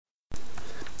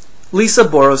Lisa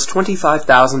borrows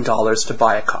 $25,000 to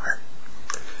buy a car.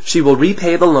 She will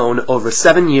repay the loan over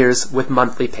 7 years with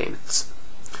monthly payments.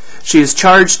 She is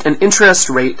charged an interest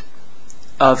rate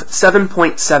of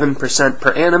 7.7%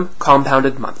 per annum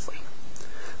compounded monthly.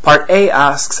 Part A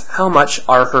asks how much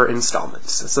are her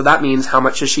installments. So that means how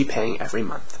much is she paying every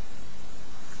month.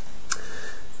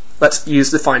 Let's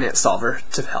use the finance solver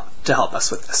to help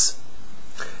us with this.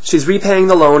 She's repaying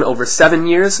the loan over 7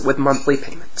 years with monthly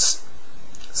payments.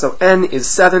 So N is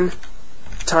 7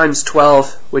 times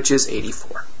 12, which is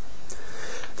 84.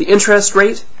 The interest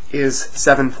rate is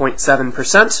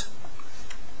 7.7%.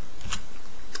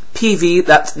 PV,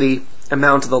 that's the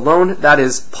amount of the loan, that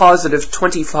is positive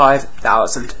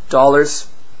 $25,000.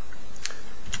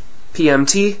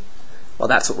 PMT, well,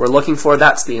 that's what we're looking for,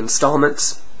 that's the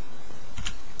installments.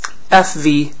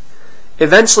 FV,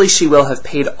 eventually she will have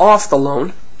paid off the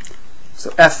loan, so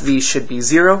FV should be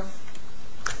 0.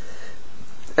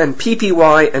 And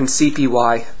PPY and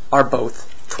CPY are both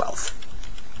 12.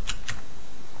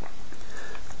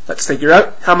 Let's figure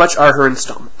out how much are her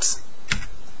installments.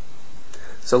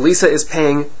 So Lisa is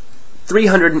paying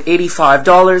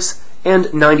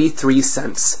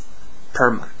 $385.93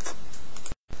 per month.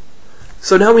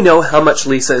 So now we know how much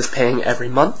Lisa is paying every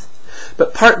month,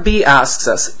 but Part B asks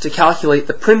us to calculate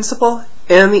the principal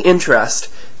and the interest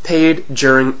paid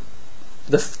during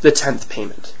the 10th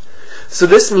payment. So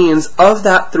this means of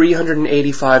that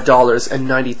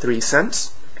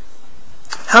 $385.93,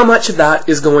 how much of that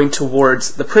is going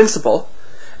towards the principal,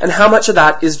 and how much of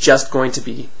that is just going to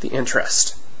be the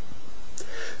interest.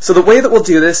 So the way that we'll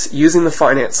do this using the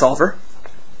finance solver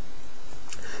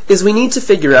is we need to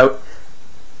figure out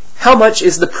how much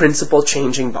is the principal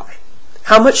changing by.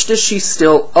 How much does she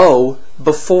still owe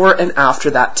before and after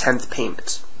that 10th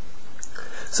payment?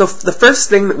 So the first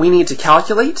thing that we need to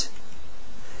calculate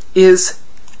is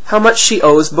how much she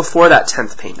owes before that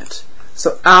 10th payment.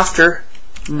 So after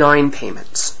 9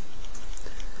 payments.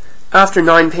 After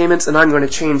 9 payments, and I'm going to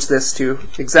change this to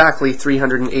exactly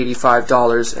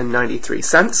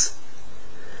 $385.93.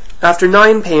 After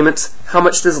 9 payments, how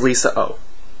much does Lisa owe?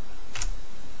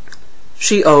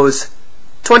 She owes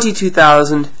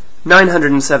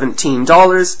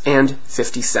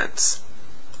 $22,917.50.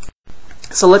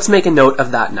 So let's make a note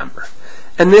of that number.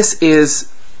 And this is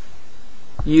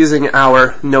using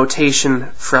our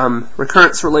notation from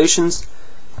recurrence relations.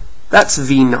 That's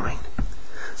V9.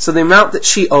 So the amount that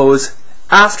she owes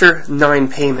after 9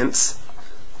 payments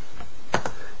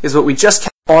is what we just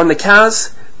kept on the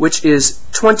CAS, which is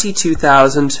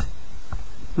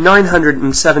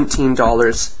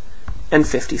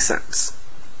 $22,917.50.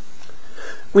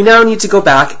 We now need to go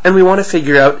back and we want to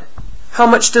figure out how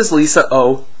much does Lisa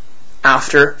owe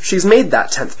after she's made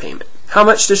that 10th payment. How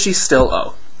much does she still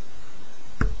owe?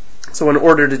 So in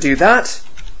order to do that,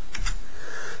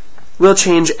 we'll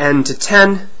change N to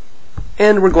 10,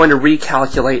 and we're going to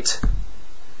recalculate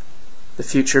the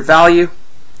future value.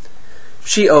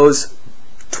 She owes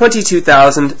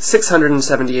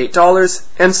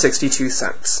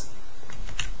 $22,678.62.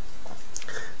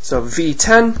 So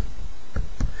V10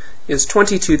 is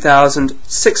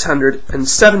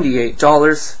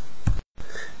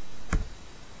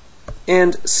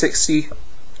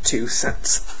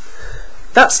 $22,678.62.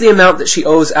 That's the amount that she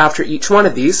owes after each one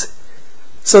of these.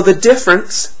 So the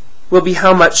difference will be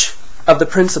how much of the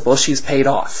principal she's paid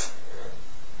off.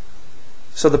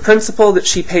 So the principal that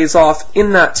she pays off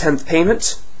in that 10th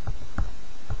payment,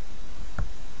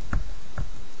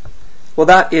 well,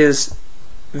 that is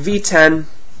V9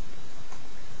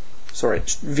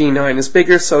 is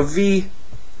bigger, so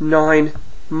V9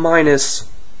 minus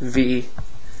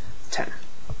V10.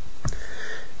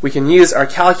 We can use our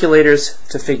calculators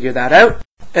to figure that out,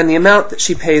 and the amount that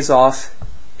she pays off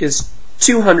is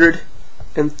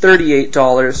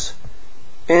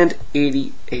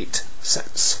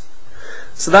 $238.88.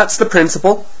 So that's the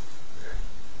principal.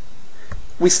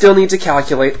 We still need to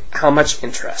calculate how much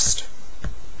interest.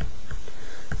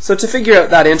 So to figure out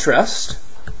that interest,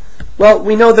 well,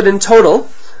 we know that in total,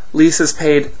 Lisa's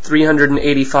paid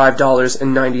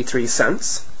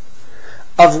 $385.93,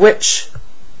 of which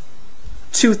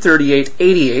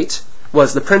 $238.88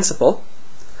 was the principal.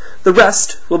 The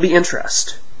rest will be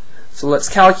interest. So let's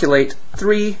calculate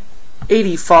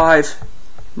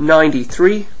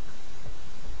 $385.93,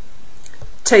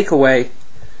 take away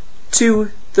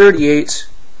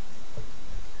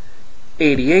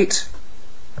 $238.88,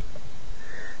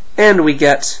 and we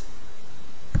get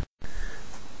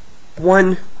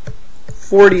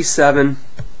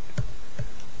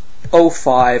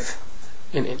 $147.05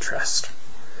 in interest.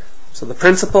 So the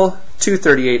principal,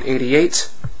 $238.88,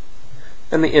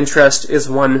 and the interest is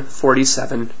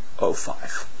 $147.05.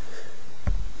 $1,000,000.05.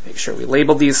 Make sure we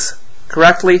label these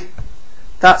correctly.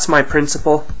 That's my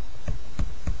principal,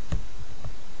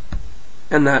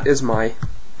 and that is my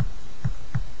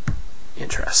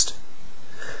interest.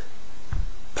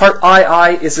 Part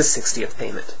II is the 60th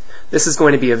payment. This is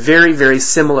going to be a very, very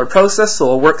similar process, so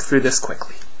we'll work through this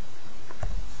quickly.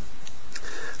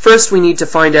 First, we need to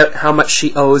find out how much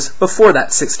she owes before that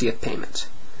 60th payment.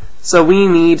 So we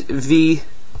need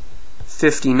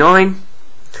V59,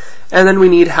 and then we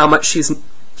need how much she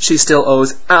still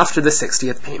owes after the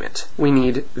 60th payment. We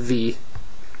need V60.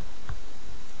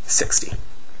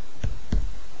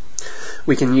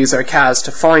 We can use our CAS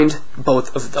to find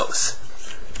both of those.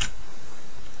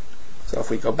 So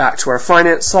if we go back to our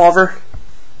finance solver,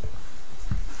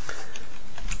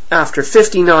 after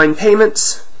 59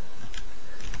 payments,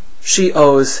 she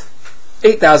owes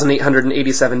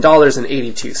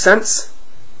 $8,887.82,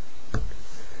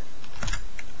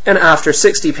 and after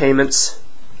 60 payments,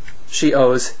 she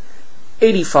owes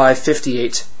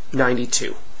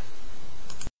 $85.58.92.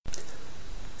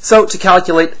 So to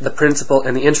calculate the principal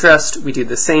and the interest, we do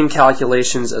the same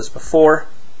calculations as before.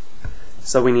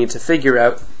 So we need to figure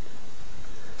out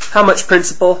how much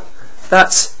principal.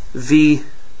 That's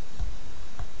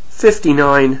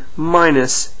V59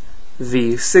 minus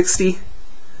V60.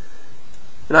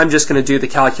 And I'm just going to do the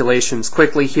calculations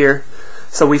quickly here.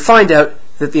 So we find out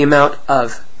that the amount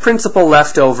of principal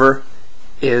left over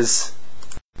is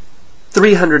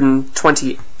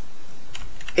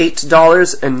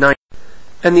 $328.09,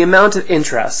 and the amount of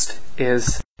interest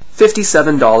is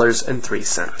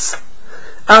 $57.03.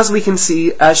 As we can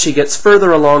see, as she gets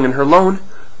further along in her loan,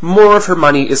 more of her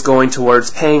money is going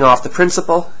towards paying off the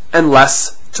principal and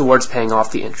less towards paying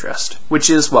off the interest, which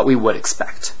is what we would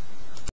expect.